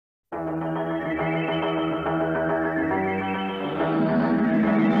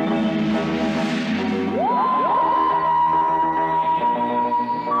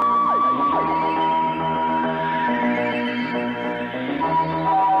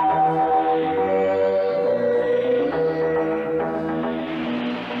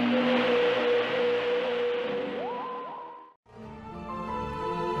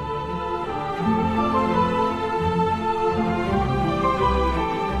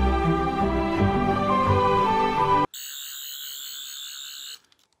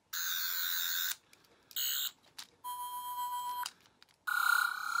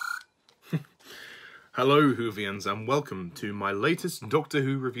Hello Whovians and welcome to my latest Doctor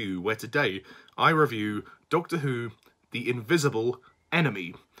Who review, where today I review Doctor Who The Invisible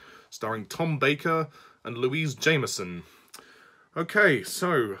Enemy, starring Tom Baker and Louise Jameson. Okay,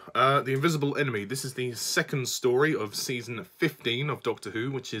 so The Invisible Enemy, this is the second story of season 15 of Doctor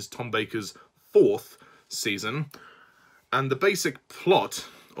Who, which is Tom Baker's fourth season, and the basic plot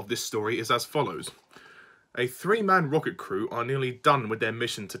of this story is as follows. A three-man rocket crew are nearly done with their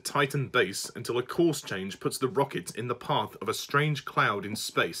mission to Titan base until a course change puts the rocket in the path of a strange cloud in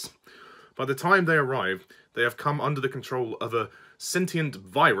space. By the time they arrive, they have come under the control of a sentient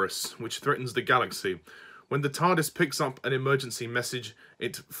virus which threatens the galaxy. When the TARDIS picks up an emergency message,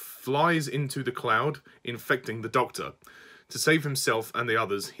 it flies into the cloud, infecting the Doctor. To save himself and the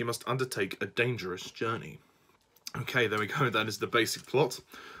others, he must undertake a dangerous journey. Okay, there we go. That is the basic plot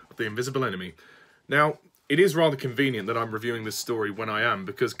of The Invisible Enemy. Now, it is rather convenient that I'm reviewing this story when I am,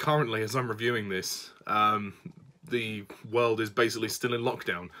 because currently, as I'm reviewing this, the world is basically still in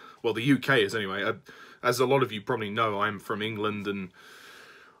lockdown. Well, the UK is anyway. As a lot of you probably know, I'm from England, and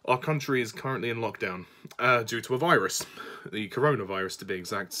our country is currently in lockdown due to a virus, the coronavirus to be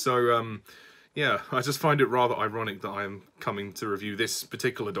exact. So, yeah, I just find it rather ironic that I am coming to review this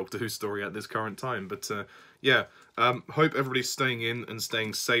particular Doctor Who story at this current time. But, yeah, hope everybody's staying in and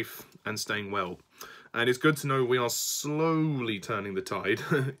staying safe and staying well. And it's good to know we are slowly turning the tide,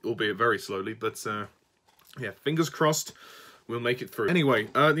 albeit very slowly, but yeah, fingers crossed we'll make it through. Anyway,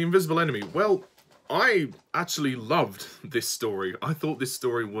 The Invisible Enemy. Well, I actually loved this story. I thought this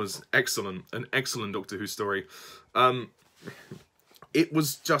story was excellent, an excellent Doctor Who story. It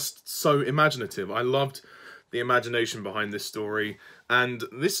was just so imaginative. I loved the imagination behind this story, and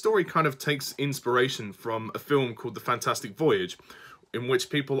this story kind of takes inspiration from a film called The Fantastic Voyage, in which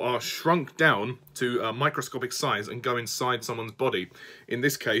people are shrunk down to a microscopic size and go inside someone's body. In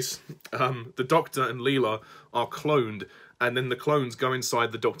this case, the Doctor and Leela are cloned, and then the clones go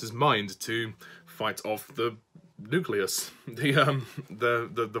inside the Doctor's mind to fight off the nucleus, the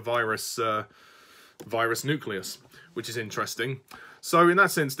virus nucleus, which is interesting. So in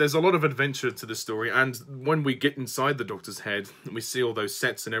that sense, there's a lot of adventure to the story, and when we get inside the Doctor's head, we see all those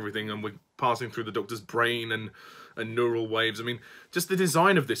sets and everything, and we're passing through the Doctor's brain and neural waves. I mean, just the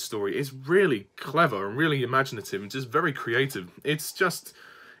design of this story is really clever and really imaginative and just very creative. It's just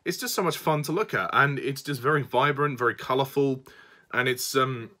so much fun to look at, and it's just very vibrant, very colourful, and it's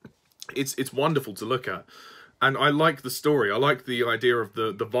wonderful to look at. And I like the story. I like the idea of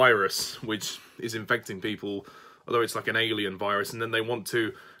the virus which is infecting people, although it's like an alien virus, and then they want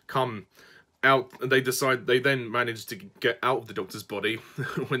to come out, and they then manage to get out of the Doctor's body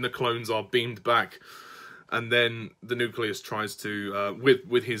when the clones are beamed back. And then the nucleus tries to,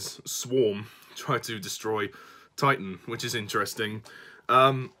 with his swarm, try to destroy Titan, which is interesting.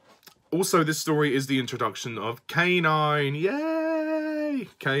 Also, this story is the introduction of K9. Yay!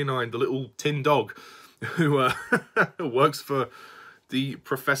 K9, the little tin dog, who works for the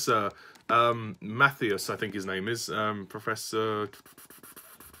Professor Matthias, I think his name is. Professor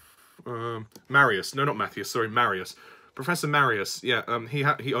Marius. No, not Matthias. Sorry, Marius. Professor Marius. Yeah,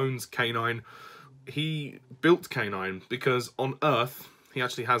 he owns K9. He built K9 because on Earth he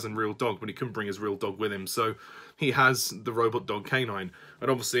actually has a real dog, but he couldn't bring his real dog with him, so he has the robot dog K9.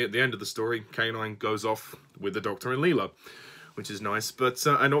 And obviously at the end of the story, K9 goes off with the Doctor and Leela, which is nice. But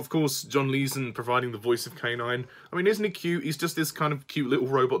and of course John Leeson providing the voice of K9. I mean, isn't he cute? He's just this kind of cute little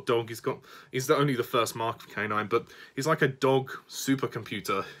robot dog. He's only the first mark of K9, but he's like a dog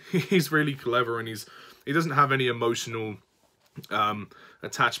supercomputer. He's really clever, and he doesn't have any emotional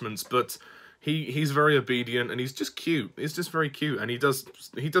attachments, but he's very obedient, and he's just cute. He's just very cute, and he does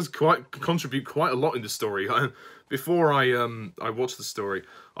contribute quite a lot in the story. Before I watched the story,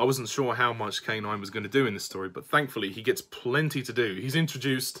 I wasn't sure how much K9 was going to do in this story, but thankfully he gets plenty to do. He's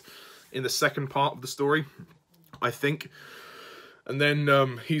introduced in the second part of the story, I think, and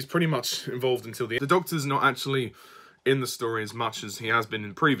then he's pretty much involved until the end. The Doctor's not actually in the story as much as he has been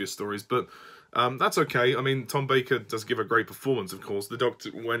in previous stories, but that's okay. I mean, Tom Baker does give a great performance, of course. The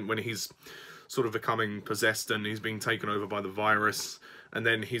Doctor, when he's sort of becoming possessed and he's being taken over by the virus, and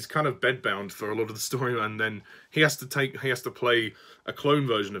then he's kind of bedbound for a lot of the story, and then he has to play a clone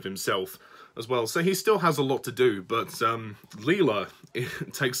version of himself as well. So he still has a lot to do, but Leela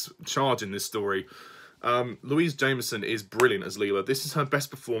takes charge in this story. Louise Jameson is brilliant as Leela. This is her best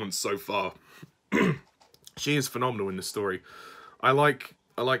performance so far. She is phenomenal in this story. I like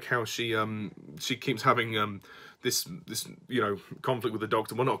how she keeps having this conflict with the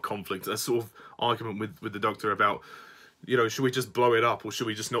Doctor. Well, not conflict, a sort of argument with the Doctor about, should we just blow it up or should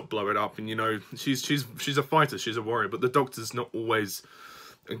we just not blow it up? And she's a fighter, she's a warrior, but the Doctor's not always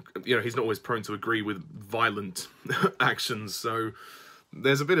you know, he's not always prone to agree with violent actions, so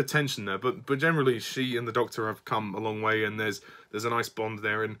there's a bit of tension there, but generally she and the Doctor have come a long way, and there's a nice bond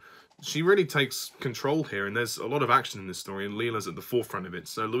there, and she really takes control here, and there's a lot of action in this story, and Leela's at the forefront of it.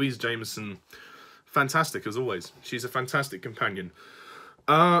 So Louise Jameson, fantastic as always. She's a fantastic companion.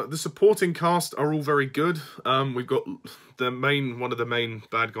 The supporting cast are all very good. We've got one of the main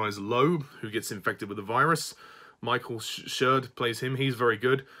bad guys, Loeb, who gets infected with the virus. Michael Sherd plays him. He's very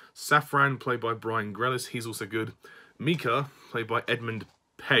good. Safran, played by Brian Grelis. He's also good. Mika, played by Edmund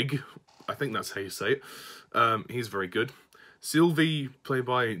Pegg. I think that's how you say it. He's very good. Sylvie, played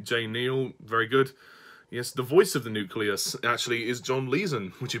by Jay Neal. Very good. Yes, the voice of the Nucleus actually is John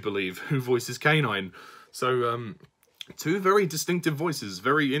Leeson, would you believe, who voices K9. So, two very distinctive voices,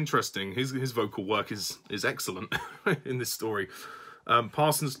 very interesting. His vocal work is excellent in this story.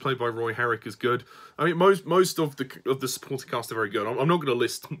 Parsons, played by Roy Herrick, is good. I mean, most of the supporting cast are very good. I'm not going to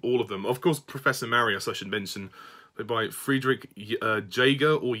list all of them. Of course, Professor Marius, I should mention, played by Friedrich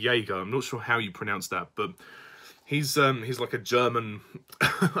Jaeger or Jaeger. I'm not sure how you pronounce that, but he's like a German.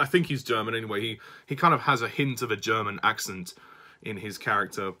 I think he's German anyway. He kind of has a hint of a German accent in his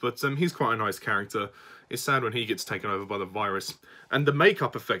character, but he's quite a nice character. It's sad when he gets taken over by the virus. And the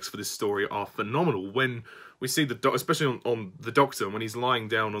makeup effects for this story are phenomenal. When we see especially on the Doctor, when he's lying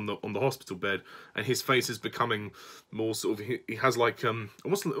down on the hospital bed, and his face is becoming more sort of, he has like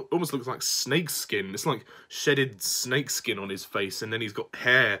almost looks like snake skin. It's like shedded snake skin on his face, and then he's got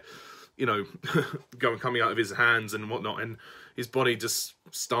hair, you know, coming out of his hands and whatnot, and his body just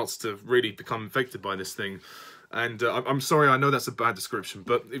starts to really become infected by this thing. And I'm sorry, I know that's a bad description,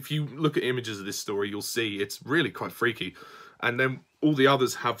 but if you look at images of this story, you'll see it's really quite freaky. And then all the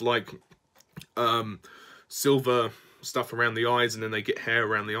others have like silver stuff around the eyes, and then they get hair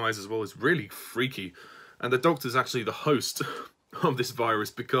around the eyes as well. It's really freaky. And the Doctor's actually the host of this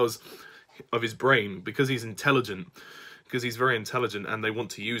virus because of his brain, because he's intelligent, because he's very intelligent, and they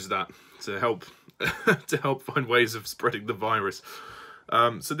want to use that to help find ways of spreading the virus.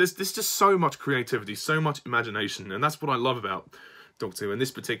 So there's just so much creativity, so much imagination, and that's what I love about Doctor Who in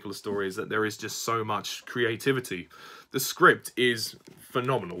this particular story, is that there is just so much creativity. The script is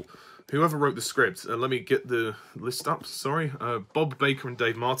phenomenal. Whoever wrote the script, let me get the list up, sorry. Bob Baker and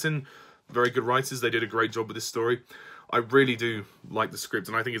Dave Martin, very good writers. They did a great job with this story. I really do like the script,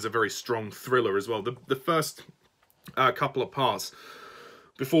 and I think it's a very strong thriller as well. The first couple of parts,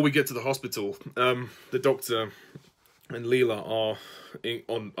 before we get to the hospital, the Doctor and Leela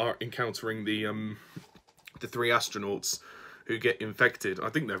are encountering the three astronauts who get infected. I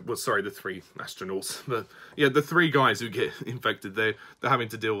think they're, well, sorry, the three astronauts, but yeah, the three guys who get infected. They're having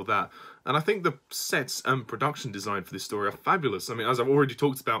to deal with that, and I think the sets and production design for this story are fabulous. I mean, as I've already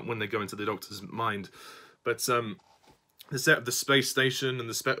talked about when they go into the Doctor's mind, but the set of the space station and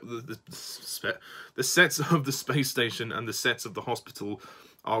the sets of the space station and the sets of the hospital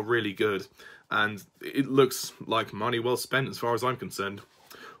are really good, and it looks like money well spent as far as I'm concerned.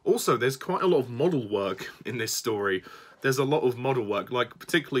 Also, there's quite a lot of model work in this story. There's a lot of model work, like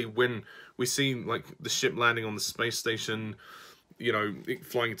particularly when we see like the ship landing on the space station, you know,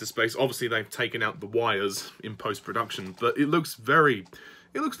 flying into space. Obviously, they've taken out the wires in post-production, but it looks very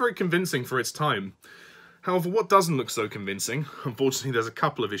convincing for its time. However, what doesn't look so convincing, unfortunately, there's a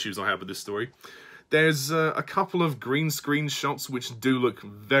couple of issues I have with this story. There's a couple of green screen shots which do look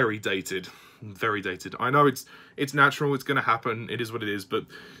very dated. Very dated. I know it's natural, it's going to happen, it is what it is, but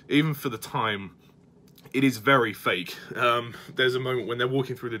even for the time, it is very fake. There's a moment when they're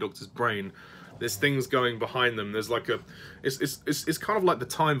walking through the Doctor's brain, there's things going behind them, there's like it's kind of like the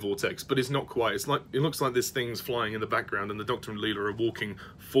time vortex, but it's not quite. It's like, it looks like there's things flying in the background, and the Doctor and Leela are walking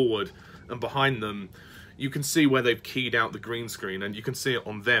forward, and behind them, you can see where they've keyed out the green screen, and you can see it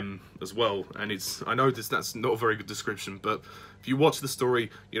on them as well. And I know that's not a very good description, but if you watch the story,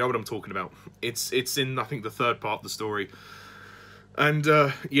 you know what I'm talking about. It's in, I think, the third part of the story. And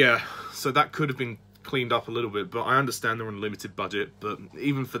yeah, so that could have been cleaned up a little bit, but I understand they're on a limited budget, but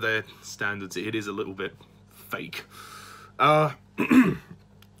even for their standards, it is a little bit fake.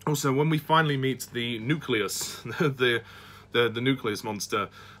 Also, when we finally meet the Nucleus, the Nucleus monster,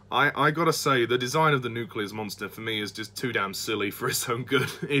 I gotta say, the design of the Nucleus monster for me is just too damn silly for its own good.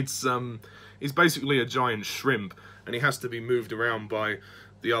 It's basically a giant shrimp, and he has to be moved around by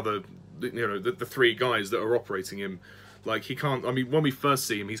the other, you know, the three guys that are operating him. Like, he can't, I mean, when we first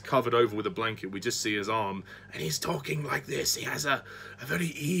see him, he's covered over with a blanket, we just see his arm, and he's talking like this. He has a very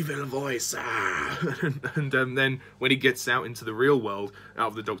evil voice, and then when he gets out into the real world, out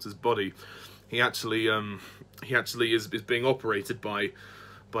of the Doctor's body, he actually is being operated by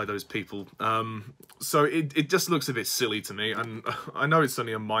by those people. So it just looks a bit silly to me, and I know it's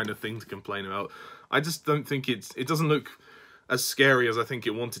only a minor thing to complain about. I just don't think it doesn't look as scary as I think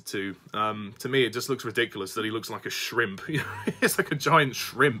it wanted to. To me, it just looks ridiculous that he looks like a shrimp. It's like a giant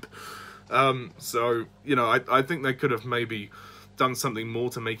shrimp. So, you know, I think they could have maybe done something more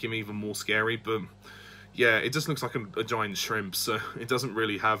to make him even more scary, but yeah, it just looks like a giant shrimp, so it doesn't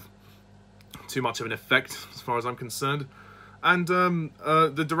really have too much of an effect as far as I'm concerned. And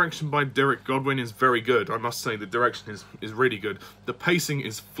the direction by Derek Godwin is very good. I must say the direction is really good. The pacing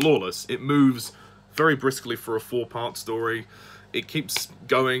is flawless. It moves very briskly for a 4-part story. It keeps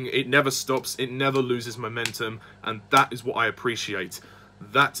going. It never stops. It never loses momentum. And that is what I appreciate.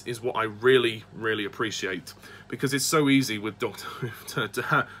 That is what I really, really appreciate. Because it's so easy with Doctor Who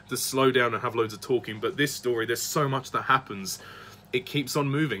to slow down and have loads of talking. But this story, there's so much that happens. It keeps on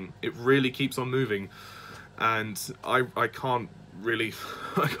moving. It really keeps on moving. And I can't really,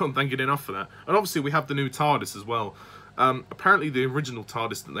 I can't thank it enough for that. And obviously we have the new TARDIS as well. Apparently the original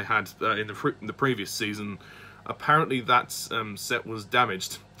TARDIS that they had in the previous season, apparently that set was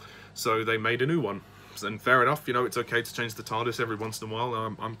damaged. So they made a new one. And fair enough, you know, it's okay to change the TARDIS every once in a while.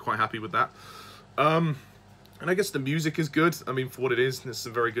 I'm quite happy with that. And I guess the music is good. I mean, for what it is, there's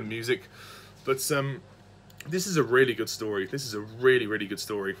some very good music. But this is a really good story. This is a really, really good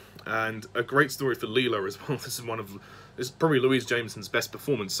story. And a great story for Leela as well. This is probably Louise Jameson's best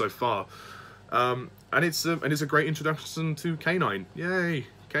performance so far. And it's a great introduction to K9. Yay,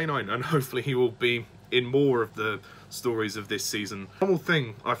 K9. And hopefully he will be in more of the stories of this season. One more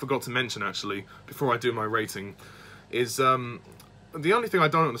thing I forgot to mention, actually, before I do my rating, is the only thing I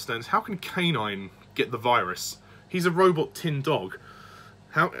don't understand is how can K9 get the virus? He's a robot tin dog.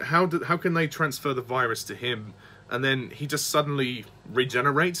 How can they transfer the virus to him and then he just suddenly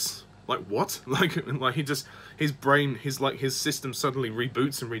regenerates? Like what? Like he just, his brain, his system suddenly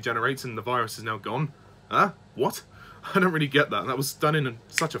reboots and regenerates and the virus is now gone? Huh? What? I don't really get that. That was done in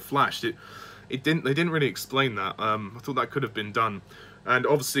such a flash. They didn't really explain that. I thought that could have been done. And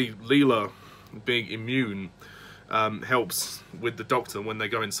obviously Leela being immune helps with the Doctor when they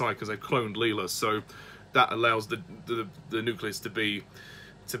go inside because they've cloned Leela, so that allows the nucleus to be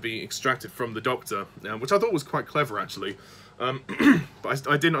extracted from the Doctor, which I thought was quite clever actually. But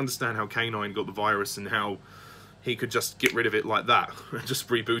I didn't understand how K9 got the virus and how he could just get rid of it like that and just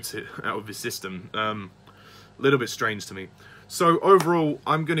reboot it out of his system. A little bit strange to me. So overall,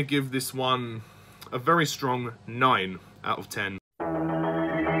 I'm going to give this one a very strong 9 out of 10.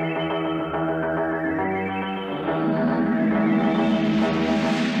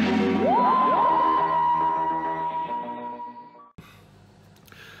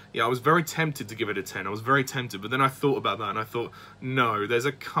 Yeah, I was very tempted to give it a 10. I was very tempted, but then I thought about that and I thought, no, there's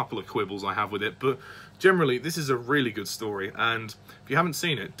a couple of quibbles I have with it, but generally this is a really good story, and if you haven't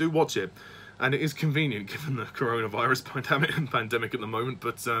seen it, do watch it. And it is convenient given the coronavirus pandemic at the moment,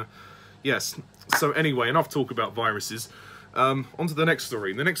 but yes. So anyway, enough talk about viruses. On to the next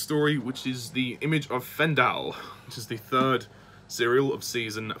story. The next story, which is The Image of Fendal, which is the 3rd serial of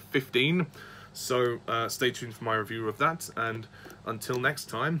season 15. So stay tuned for my review of that, and until next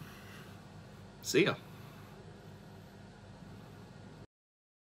time, see ya.